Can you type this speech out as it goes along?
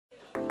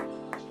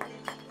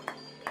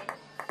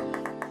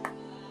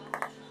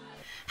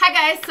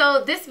Hi guys,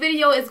 so this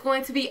video is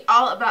going to be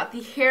all about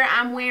the hair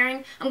I'm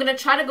wearing. I'm going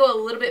to try to go a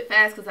little bit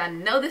fast because I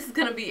know this is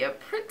going to be a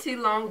pretty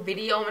long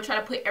video. I'm going to try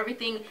to put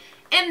everything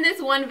in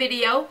this one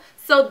video.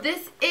 So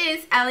this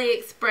is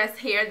Aliexpress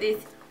hair.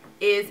 This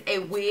is a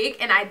wig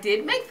and I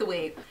did make the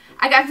wig.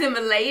 I got the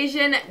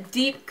Malaysian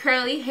deep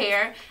curly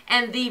hair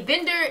and the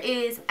vendor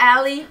is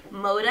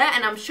Moda,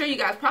 and I'm sure you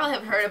guys probably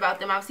have heard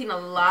about them. I've seen a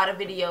lot of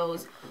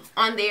videos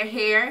on their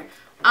hair.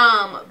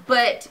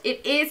 But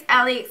it is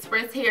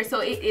Aliexpress hair, so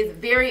it is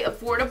very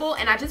affordable,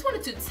 and I just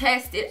wanted to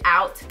test it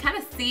out to kind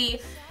of see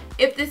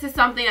if this is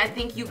something I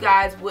think you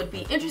guys would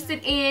be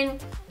interested in,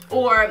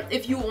 or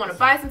if you want to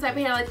buy some type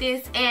of hair like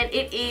this. And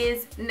it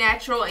is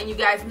natural, and you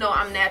guys know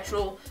I'm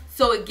natural,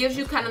 so it gives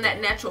you kind of that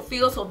natural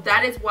feel. So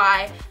that is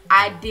why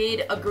I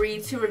did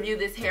agree to review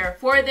this hair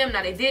for them.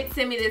 Now they did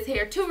send me this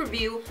hair to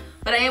review,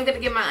 but I am going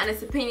to give my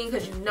honest opinion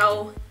because you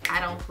know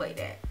I don't play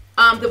that.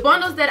 The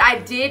bundles that I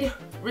did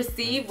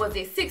receive was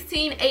a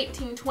 16,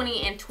 18,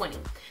 20, and 20.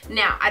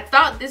 Now, I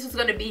thought this was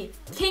going to be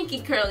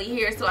kinky curly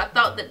hair, so I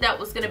thought that that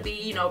was going to be,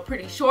 you know,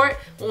 pretty short.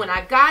 But when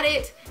I got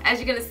it, as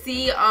you're going to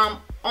see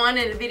on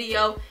in the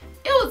video,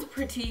 it was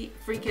pretty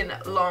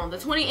freaking long. The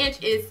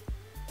 20-inch is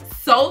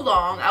so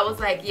long. I was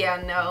like,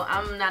 yeah, no,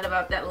 I'm not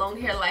about that long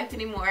hair life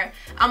anymore.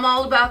 I'm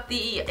all about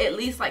the at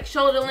least like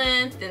shoulder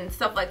length and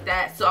stuff like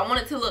that. So I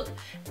want it to look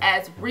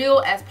as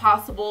real as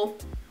possible.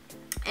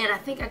 And I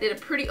think I did a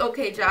pretty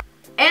okay job.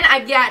 And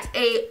I got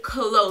a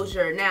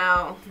closure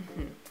now.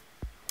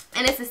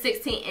 And it's a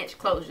 16-inch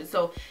closure.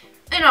 So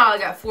in all, I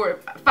got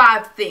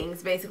five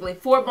things basically.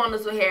 4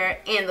 bundles of hair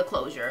and the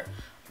closure.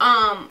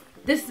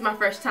 This is my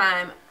first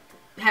time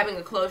having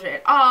a closure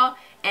at all.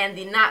 And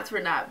the knots were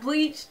not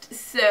bleached.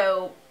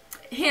 So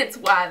hence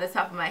why the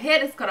top of my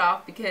head is cut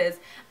off, because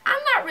I'm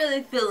not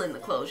really feeling the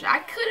closure. I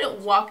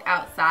couldn't walk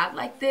outside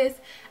like this.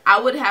 I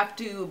would have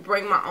to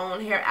bring my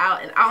own hair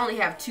out, and I only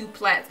have 2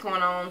 plaits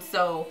going on,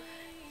 so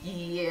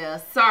yeah,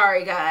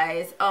 sorry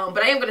guys.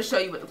 But I am going to show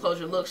you what the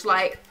closure looks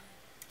like.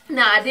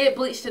 Now I did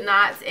bleach the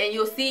knots, and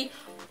you'll see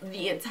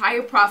the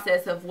entire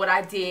process of what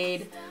I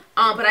did.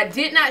 But I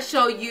did not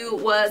show you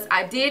was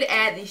I did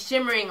add the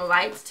shimmering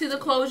lights to the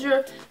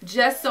closure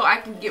just so I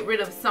can get rid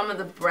of some of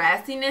the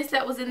brassiness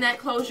that was in that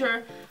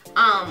closure.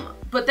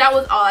 But that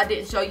was all I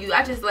didn't show you.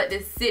 I just let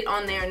this sit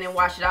on there and then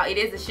wash it out. It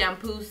is a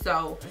shampoo,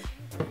 so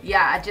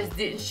yeah, I just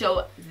didn't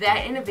show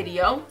that in the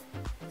video.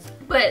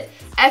 But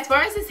as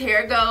far as his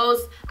hair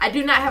goes, I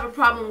do not have a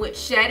problem with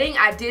shedding.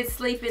 I did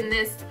sleep in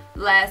this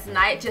last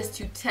night just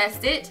to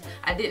test it.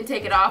 I didn't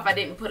take it off. I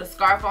didn't put a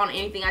scarf on or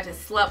anything. I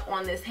just slept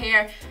on this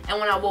hair, and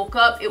when I woke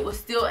up, it was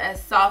still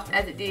as soft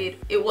as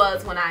it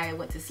was when I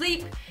went to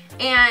sleep.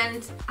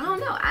 And I don't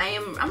know,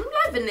 I'm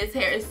loving this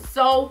hair. It's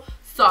so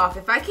soft.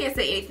 If I can't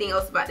say anything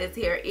else about this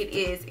hair, it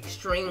is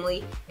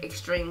extremely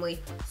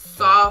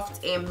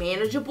soft and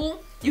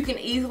manageable. You can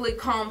easily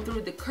comb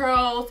through the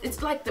curls.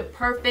 It's like the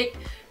perfect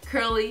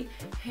curly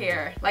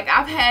hair. Like,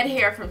 I've had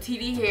hair from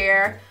TD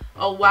Hair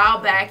a while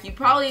back. You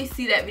probably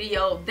see that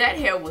video. That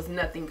hair was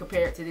nothing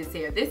compared to this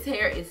hair. This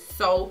hair is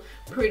so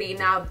pretty.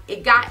 Now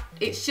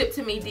it shipped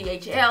to me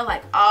DHL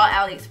like all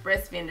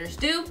AliExpress vendors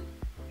do,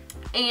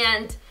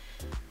 and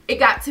it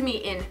got to me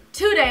in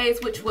 2 days,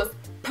 which was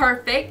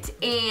perfect.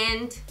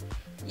 And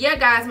yeah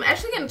guys, I'm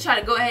actually going to try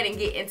to go ahead and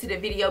get into the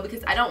video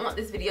because I don't want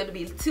this video to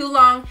be too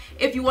long.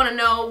 If you want to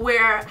know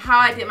how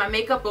I did my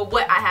makeup or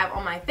what I have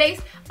on my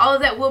face, all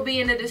of that will be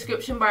in the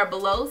description bar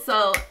below.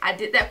 So I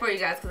did that for you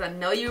guys because I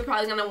know you were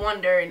probably going to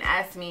wonder and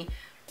ask me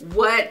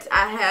what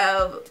I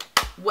have,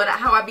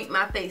 how I beat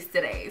my face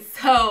today.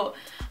 So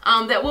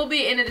that will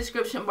be in the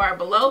description bar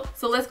below.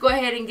 So let's go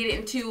ahead and get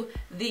into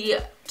the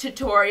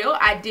tutorial.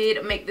 I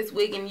did make this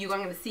wig, and you're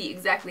going to see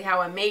exactly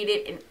how I made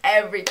it and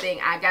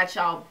everything. I got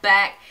y'all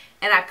back,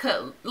 and I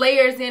cut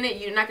layers in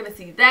it. You're not going to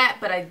see that,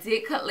 but I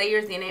did cut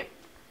layers in it.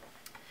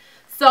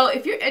 So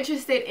if you're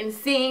interested in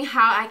seeing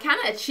how I kind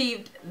of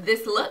achieved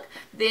this look,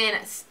 then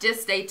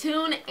just stay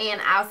tuned,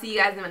 and I'll see you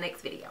guys in my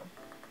next video.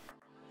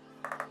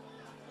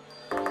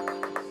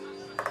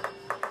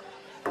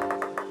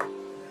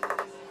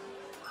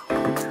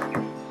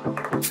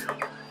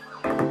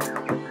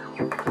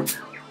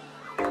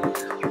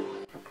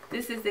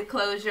 This is the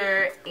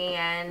closure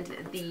and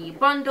the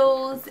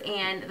bundles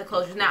and the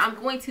closures. Now I'm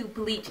going to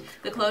bleach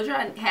the closure.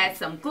 I had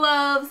some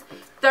gloves,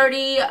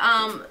 30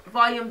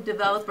 volume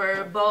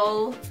developer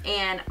bowl,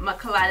 and my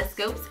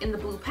kaleidoscopes in the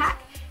blue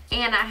pack.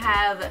 And I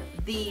have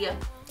the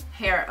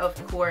hair, of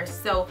course.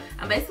 So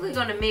I'm basically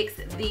going to mix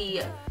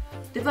the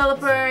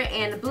developer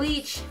and the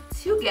bleach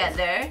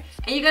together.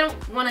 And you're going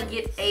to want to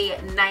get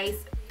a nice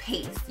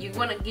paste. You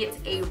want to get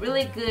a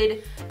really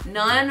good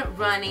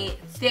non-runny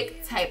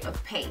thick type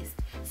of paste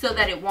so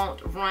that it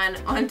won't run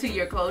onto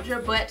your closure,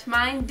 but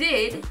mine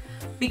did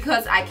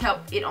because I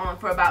kept it on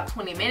for about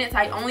 20 minutes.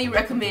 I only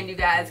recommend you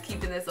guys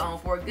keeping this on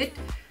for a good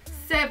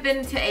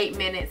 7 to 8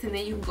 minutes, and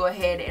then you can go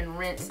ahead and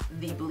rinse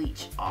the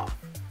bleach off.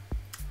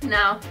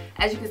 Now,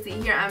 as you can see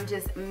here, I'm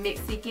just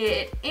mixing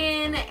it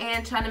in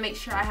and trying to make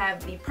sure I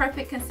have the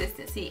perfect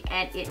consistency,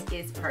 and it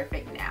is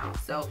perfect now.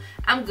 So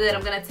I'm good.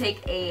 I'm gonna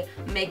take a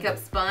makeup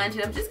sponge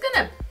and I'm just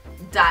gonna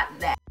dot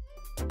that.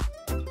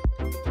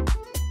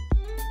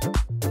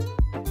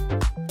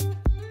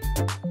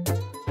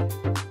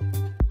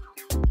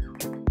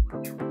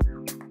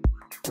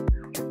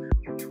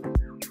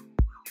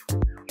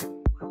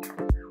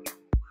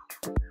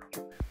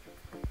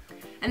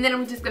 And then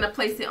I'm just going to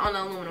place it on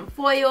aluminum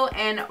foil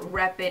and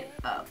wrap it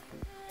up.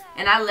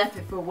 And I left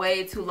it for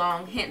way too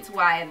long, hence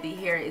why the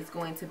hair is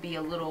going to be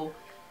a little,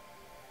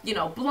 you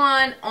know,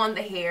 blonde on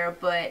the hair,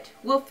 but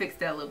we'll fix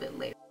that a little bit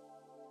later.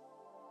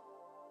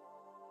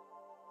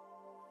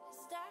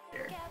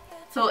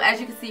 So as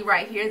you can see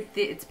right here,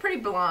 it's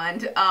pretty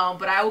blonde,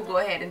 but I will go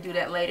ahead and do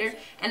that later.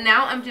 And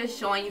now I'm just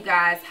showing you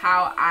guys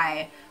how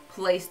I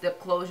place the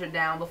closure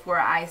down before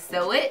I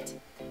sew it.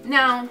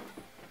 Now,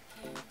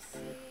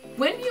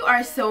 when you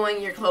are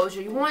sewing your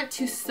closure, you want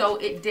to sew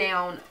it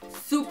down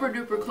super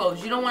duper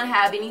close. You don't want to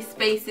have any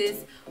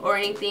spaces or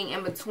anything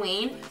in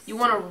between. You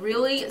want to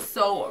really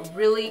sew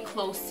really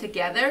close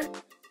together.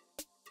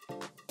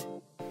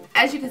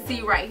 As you can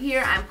see right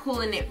here, I'm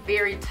pulling it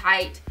very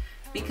tight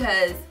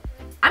because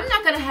I'm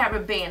not going to have a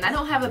band. I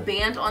don't have a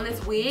band on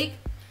this wig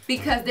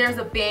because there's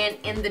a band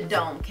in the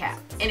dome cap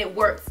and it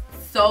works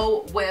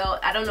so well.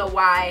 I don't know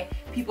why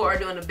people are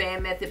doing the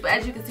band method, but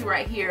as you can see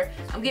right here,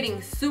 I'm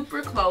getting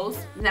super close.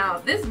 Now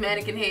this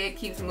mannequin head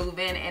keeps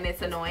moving and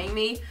it's annoying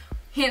me,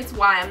 hence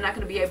why I'm not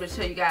going to be able to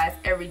show you guys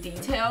every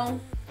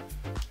detail,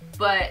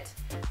 but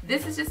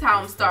this is just how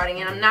I'm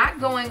starting, and I'm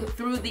not going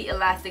through the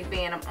elastic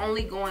band. I'm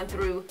only going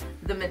through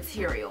the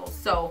material.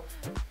 So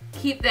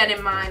keep that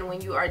in mind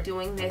when you are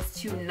doing this,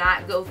 to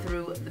not go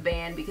through the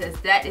band, because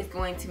that is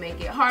going to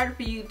make it harder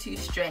for you to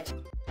stretch.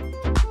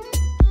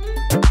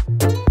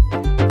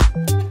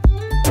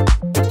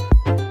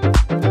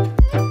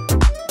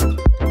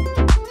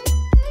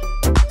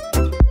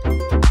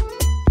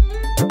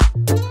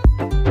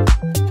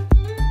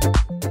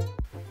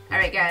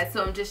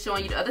 So I'm just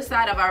showing you the other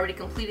side. I've already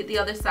completed the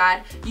other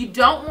side. You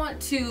don't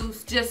want to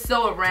just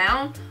sew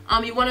around.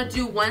 You want to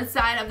do one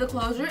side of the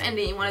closure, and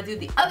then you want to do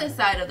the other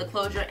side of the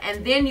closure,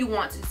 and then you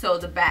want to sew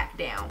the back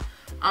down.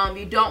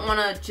 You don't want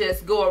to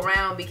just go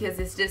around because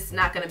it's just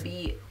not going to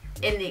be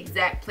in the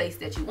exact place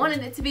that you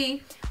wanted it to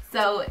be.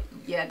 So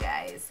yeah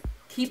guys,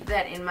 keep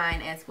that in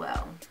mind as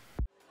well.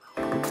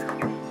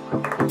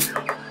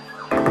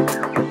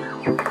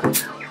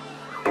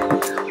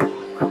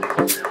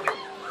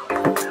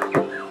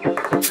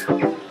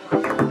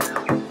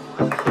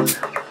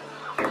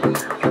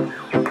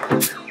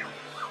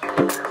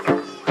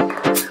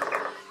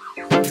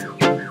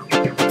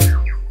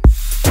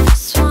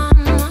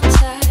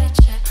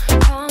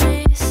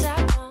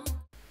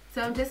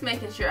 Just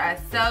making sure I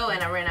sew,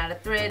 and I ran out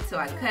of thread, so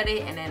I cut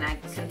it and then I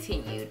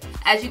continued.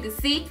 As you can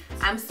see,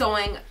 I'm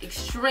sewing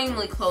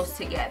extremely close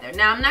together.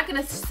 Now I'm not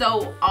going to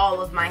sew all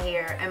of my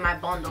hair and my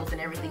bundles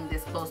and everything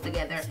this close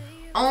together.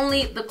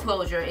 Only the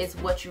closure is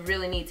what you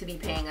really need to be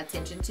paying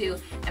attention to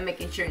and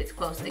making sure it's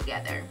close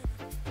together.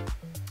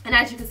 And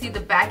as you can see,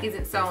 the back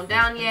isn't sewn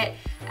down yet.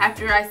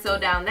 After I sew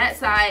down that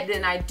side,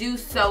 then I do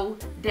sew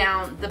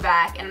down the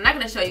back. And I'm not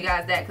going to show you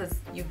guys that because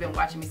you've been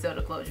watching me sew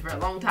the closure for a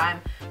long time.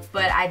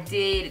 But I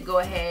did go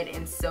ahead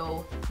and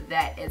sew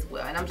that as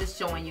well. And I'm just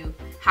showing you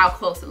how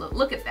close it looks.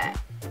 Look at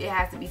that. It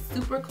has to be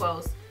super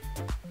close.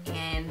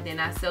 And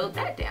then I sewed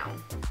that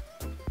down.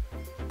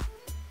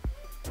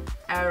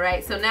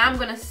 Alright, so now I'm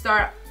going to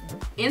start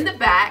in the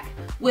back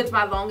with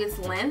my longest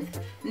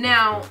length.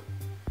 Now,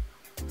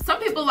 some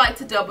people like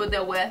to double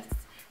their wefts,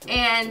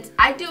 and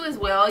I do as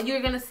well. You're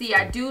going to see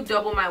I do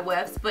double my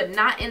wefts, but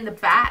not in the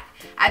back.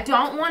 I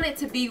don't want it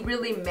to be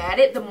really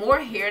matted. The more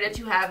hair that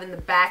you have in the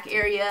back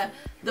area,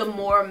 the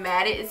more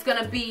matted it's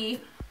going to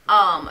be.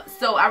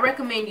 So I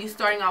recommend you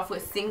starting off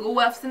with single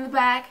wefts in the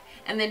back,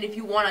 and then if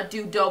you want to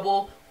do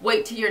double,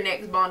 wait till your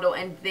next bundle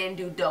and then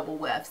do double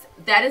wefts.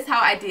 That is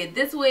how I did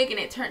this wig, and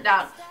it turned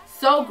out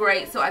so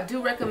great. So I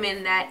do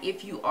recommend that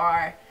if you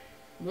are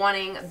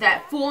wanting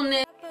that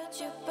fullness.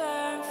 You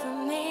burn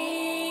for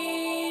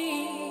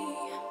me,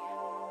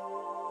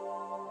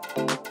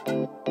 and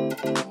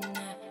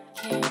I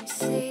can't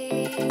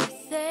see a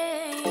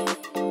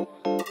thing.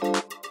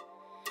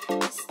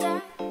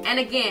 And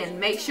again,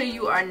 make sure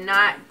you are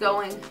not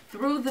going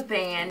through the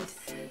band.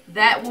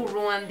 That will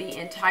ruin the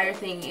entire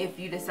thing if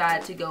you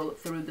decide to go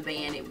through the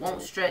band. It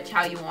won't stretch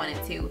how you want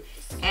it to,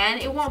 and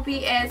it won't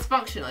be as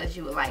functional as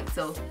you would like.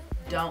 So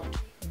don't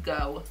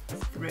go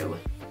through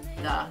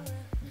the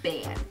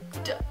band.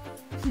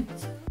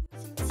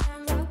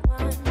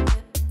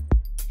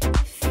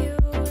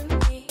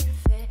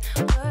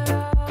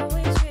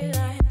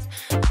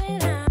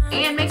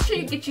 And make sure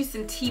you get you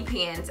some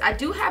T-pins. I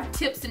do have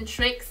tips and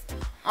tricks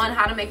on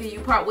how to make a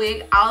U-part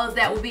wig. All of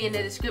that will be in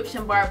the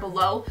description bar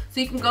below,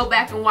 so you can go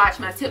back and watch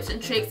my tips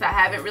and tricks. I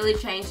haven't really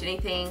changed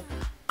anything.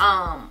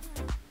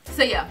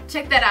 So yeah,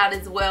 check that out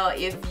as well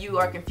if you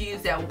are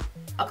confused at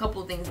a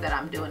couple of things that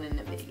I'm doing in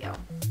the video.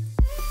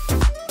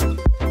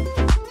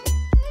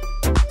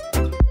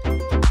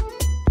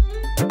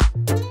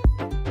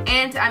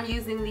 and I'm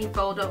using the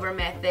fold over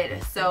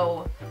method.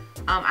 So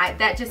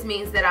that just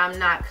means that I'm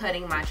not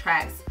cutting my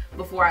tracks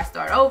before I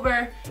start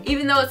over.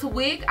 Even though it's a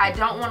wig, I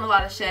don't want a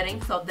lot of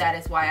shedding, so that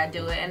is why I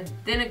do it. And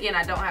then again,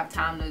 I don't have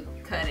time to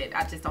cut it.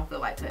 I just don't feel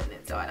like cutting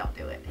it, so I don't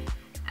do it.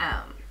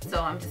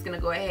 So I'm just gonna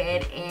go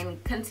ahead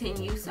and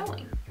continue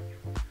sewing.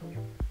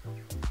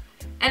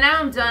 And now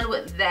I'm done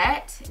with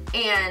that.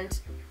 And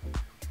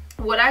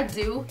what I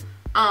do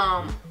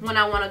when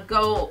I want to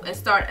go and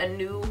start a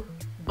new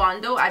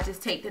bundle, I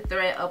just take the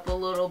thread up a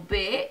little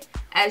bit,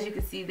 as you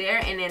can see there,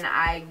 and then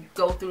I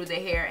go through the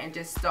hair and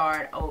just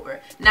start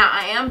over. Now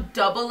I am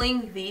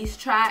doubling these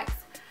tracks,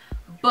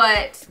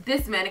 but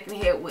this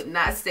mannequin head would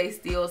not stay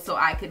still, so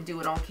I could do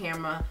it on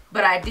camera.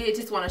 But I did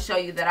just want to show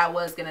you that I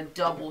was going to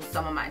double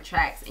some of my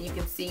tracks, and you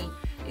can see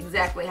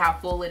exactly how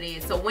full it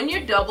is. So when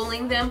you're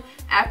doubling them,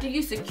 after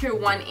you secure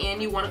one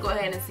end, you want to go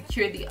ahead and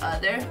secure the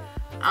other,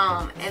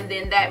 and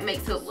then that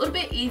makes it a little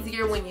bit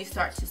easier when you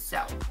start to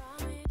sew.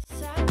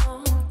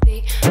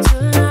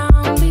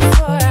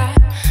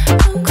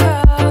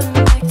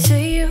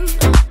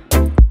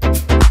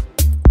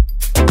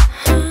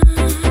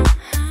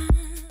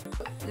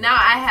 Now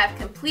I have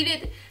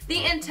completed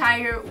the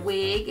entire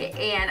wig,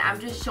 and I'm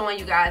just showing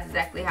you guys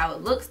exactly how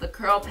it looks. The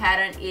curl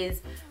pattern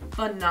is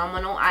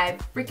phenomenal. I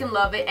freaking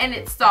love it, and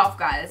it's soft,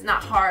 guys. It's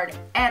not hard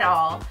at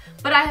all,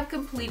 but I have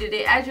completed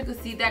it. As you can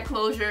see, that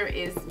closure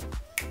is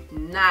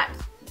not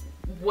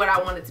what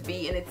I want it to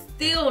be, and it's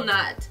still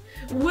not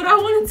what I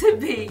want it to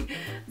be.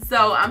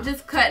 So I'm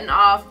just cutting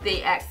off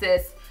the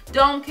excess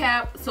dome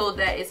cap so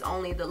that it's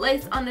only the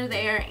lace under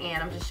there,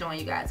 and I'm just showing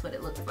you guys what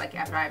it looks like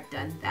after I've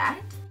done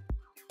that.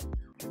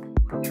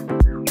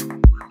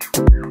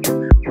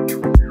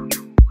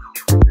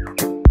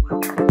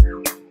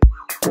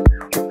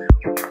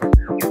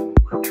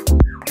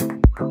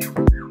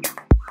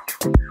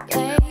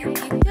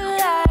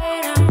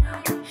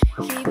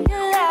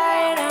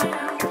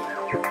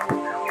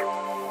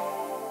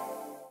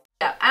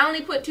 Yeah, I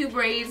only put 2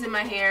 braids in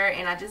my hair,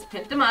 and I just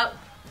pinned them up.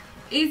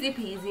 Easy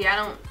peasy.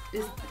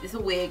 It's a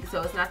wig,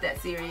 so it's not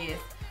that serious.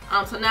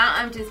 So now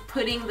I'm just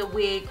putting the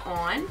wig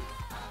on.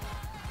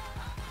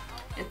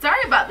 And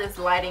sorry about this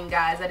lighting,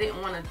 guys. I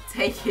didn't want to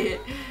take it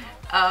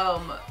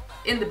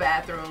in the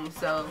bathroom,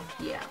 so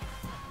yeah,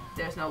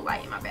 there's no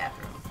light in my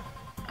bathroom,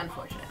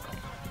 unfortunately.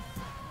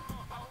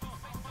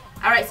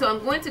 Alright, so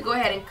I'm going to go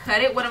ahead and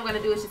cut it. What I'm going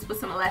to do is just put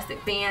some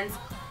elastic bands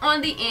on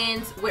the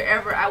ends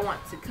wherever I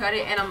want to cut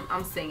it, and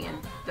I'm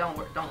singing. Don't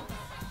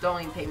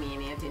even pay me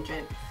any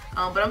attention.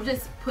 But I'm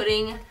just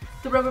putting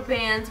the rubber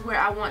bands where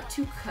I want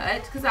to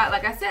cut, because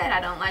like I said,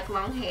 I don't like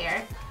long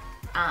hair.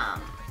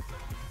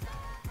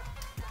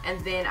 And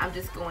then I'm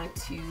just going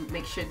to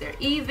make sure they're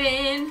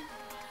even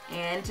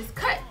and just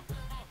cut.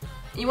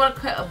 You want to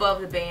cut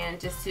above the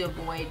band just to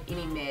avoid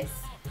any mess.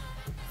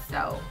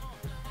 So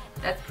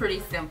that's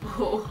pretty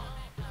simple.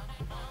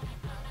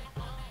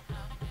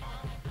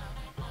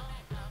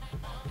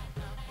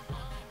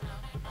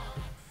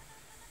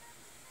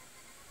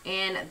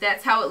 And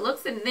that's how it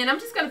looks. And then I'm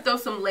just going to throw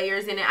some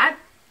layers in it. I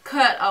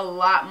cut a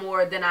lot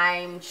more than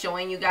I'm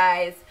showing you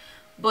guys,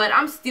 but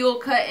I'm still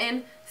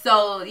cutting.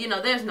 So, you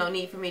know, there's no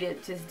need for me to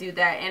just do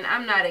that. And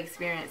I'm not an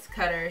experienced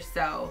cutter,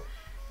 so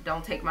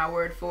don't take my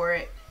word for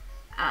it.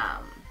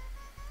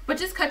 But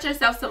just cut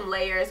yourself some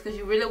layers because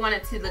you really want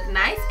it to look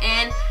nice.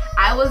 And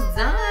I was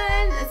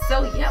done.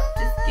 So, yep,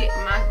 just get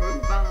my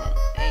groove on.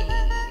 Hey.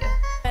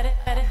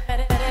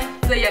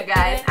 So, yeah,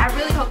 guys, I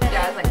really hope you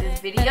guys like this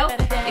video.